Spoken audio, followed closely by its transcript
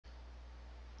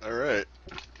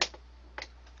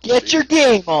Get your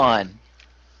game on!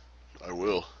 I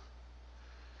will.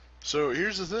 So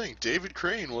here's the thing, David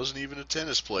Crane wasn't even a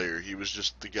tennis player, he was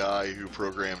just the guy who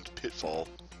programmed Pitfall.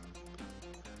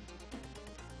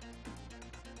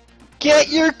 Get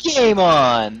your game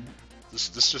on! This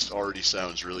just already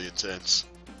sounds really intense.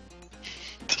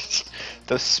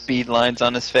 Those speed lines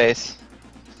on his face.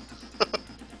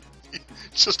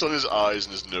 It's just on his eyes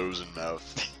and his nose and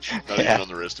mouth. Not Yeah. even on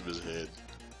the rest of his head.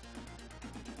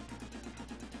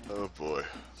 Oh boy.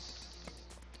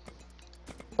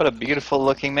 What a beautiful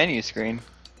looking menu screen.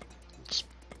 It's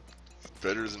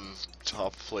better than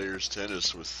Top Players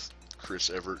Tennis with Chris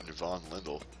Evert and Yvonne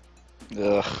Lendl.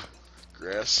 Ugh.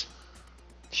 Grass,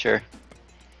 Sure.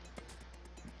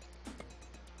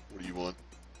 what do you want?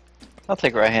 I'll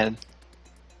take right-handed.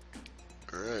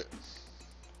 Alright.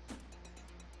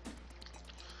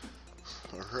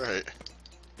 Alright.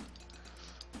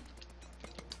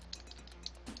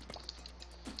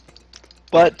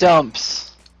 Butt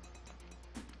dumps.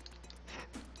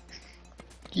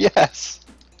 Yes.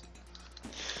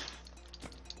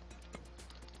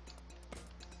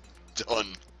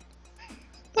 Done.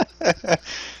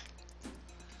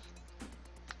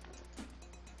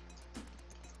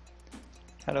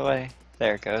 How do I...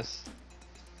 There it goes.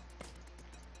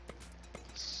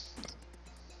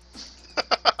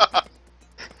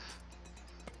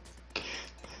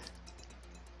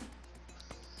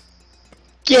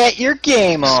 Get your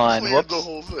game on! Cleared Whoops. the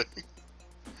whole thing.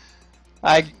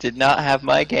 I did not have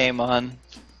my game on.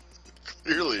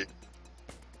 Clearly.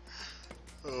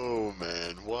 Oh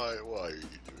man, why are you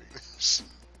doing this?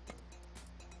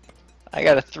 I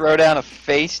gotta throw down a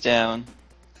face down.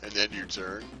 And then your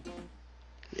turn.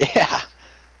 Yeah.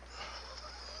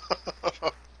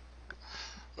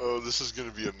 Oh, this is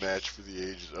gonna be a match for the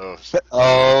ages. Oh,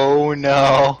 Oh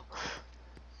no.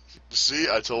 see,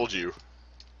 I told you.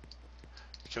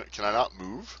 Can I not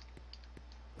move?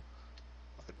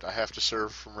 I have to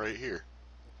serve from right here.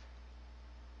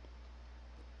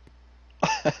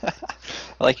 I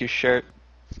like your shirt.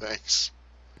 Thanks.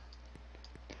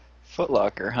 Foot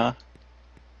Locker, huh?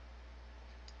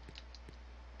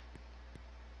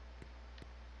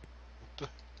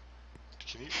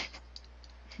 Can you?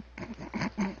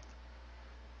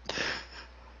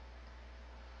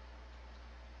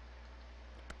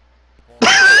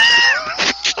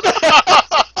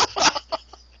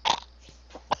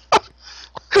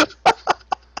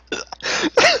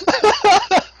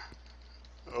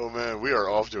 Oh man, we are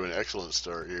off to an excellent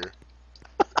start here.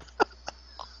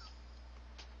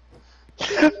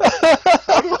 How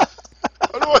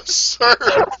do I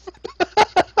serve?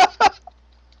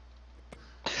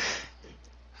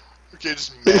 Okay,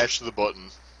 just mash the button.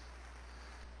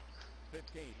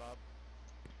 15, Bob.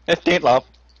 15 lob.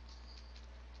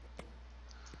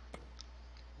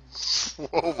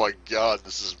 Oh my god,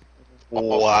 this is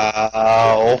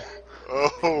Wow.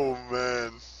 Oh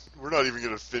man, we're not even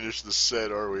gonna finish the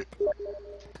set, are we?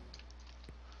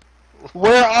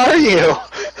 Where are you?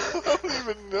 I don't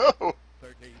even know.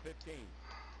 13, 15.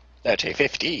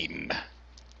 30-15.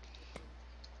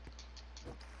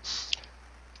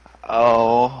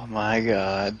 Oh my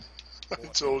god. I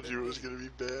told you it was gonna be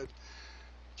bad.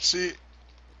 See,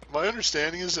 my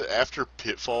understanding is that after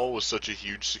Pitfall was such a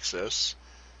huge success,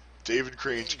 David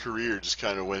Crane's career just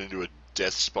kind of went into a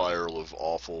death spiral of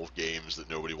awful games that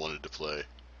nobody wanted to play.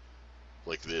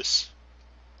 Like this.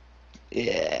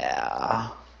 Yeah.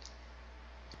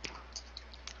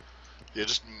 Yeah,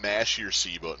 just mash your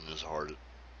C button as hard.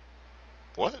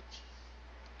 What?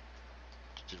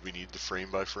 Did we need the frame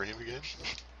by frame again?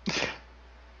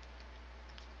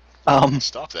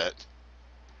 Stop that.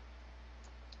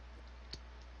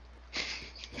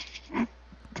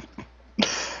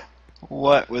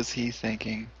 What was he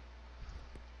thinking?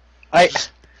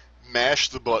 Just mash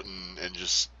the button and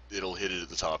just it'll hit it at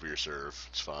the top of your serve.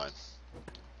 It's fine.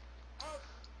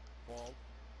 Fault.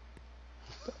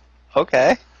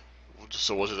 Okay.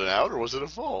 So was it an out or was it a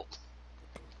fault?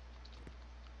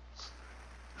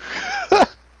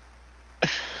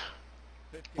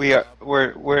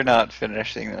 We're not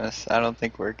finishing this. I don't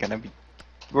think we're gonna be.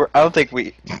 I don't think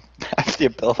we have the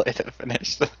ability to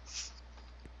finish this.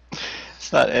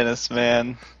 It's not in us,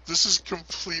 man. This is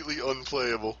completely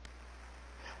unplayable.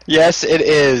 Yes, it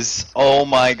is. Oh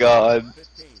my god.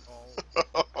 15,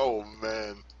 fault. Oh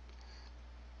man.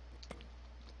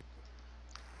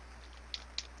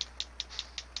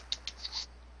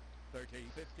 Thirteen,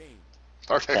 15.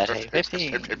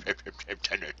 15.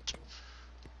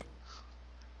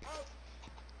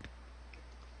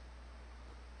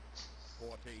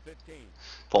 14, 15.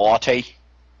 40.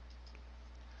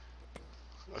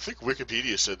 I think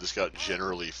Wikipedia said this got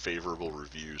generally favorable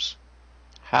reviews.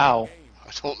 How?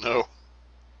 I don't know.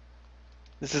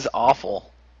 This is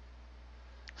awful.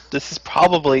 This is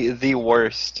probably the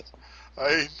worst.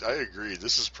 I agree.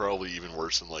 This is probably even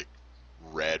worse than like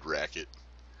Rad Racket.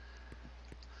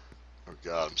 Oh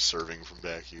god, I'm serving from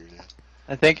back here now.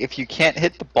 I think if you can't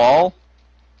hit the ball,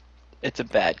 it's a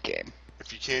bad game.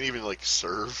 If you can't even like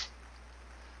serve,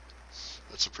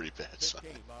 that's a pretty bad sign.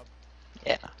 15, Bob.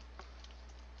 Yeah.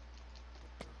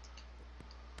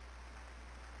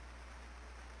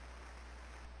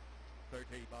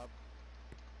 Thirteen, Bob.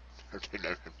 Okay,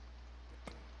 no.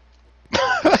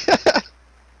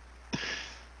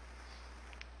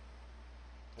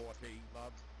 14,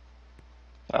 Bob.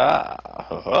 Ah,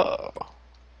 ho, ho.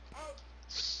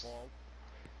 Ball.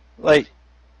 Like,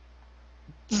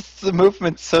 the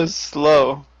movement's so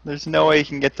slow. There's no way you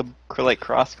can get the like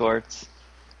cross courts.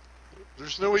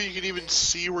 There's no way you can even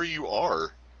see where you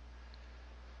are.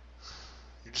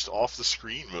 You're just off the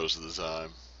screen most of the time.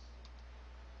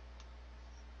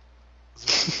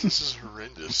 This is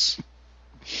horrendous.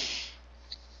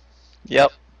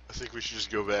 Yep. I think we should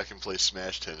just go back and play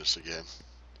Smash Tennis again.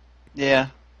 Yeah.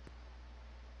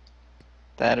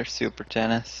 That or Super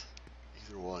Tennis.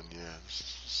 Either one, yeah. This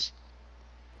is just...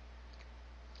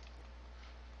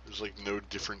 There's like no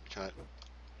different kind.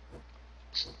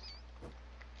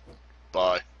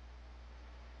 Bye.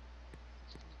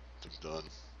 I'm done.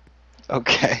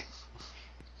 Okay.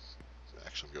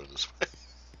 Actually, I'm going this way.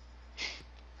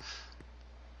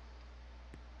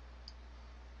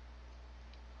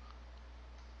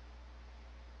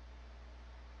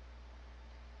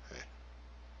 Hey.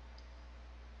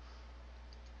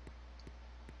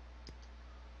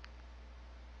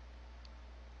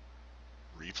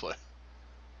 Replay.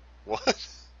 What?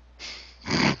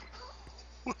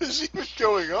 What is even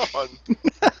going on?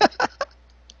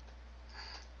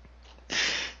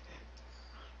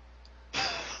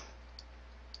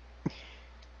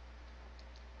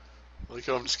 Like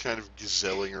I'm just kind of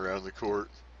gazelling around the court.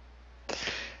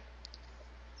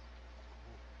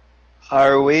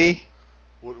 Are we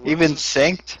What even is this?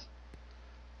 synced?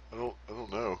 I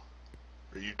don't know.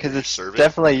 Are you Because it's serving?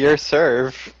 definitely your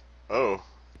serve. Oh,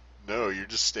 no, you're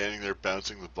just standing there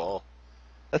bouncing the ball.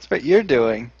 That's what you're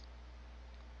doing.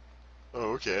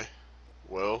 Oh, okay.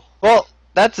 Well, Well,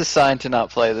 that's a sign to not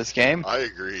play this game. I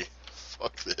agree.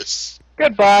 Fuck this.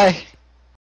 Goodbye.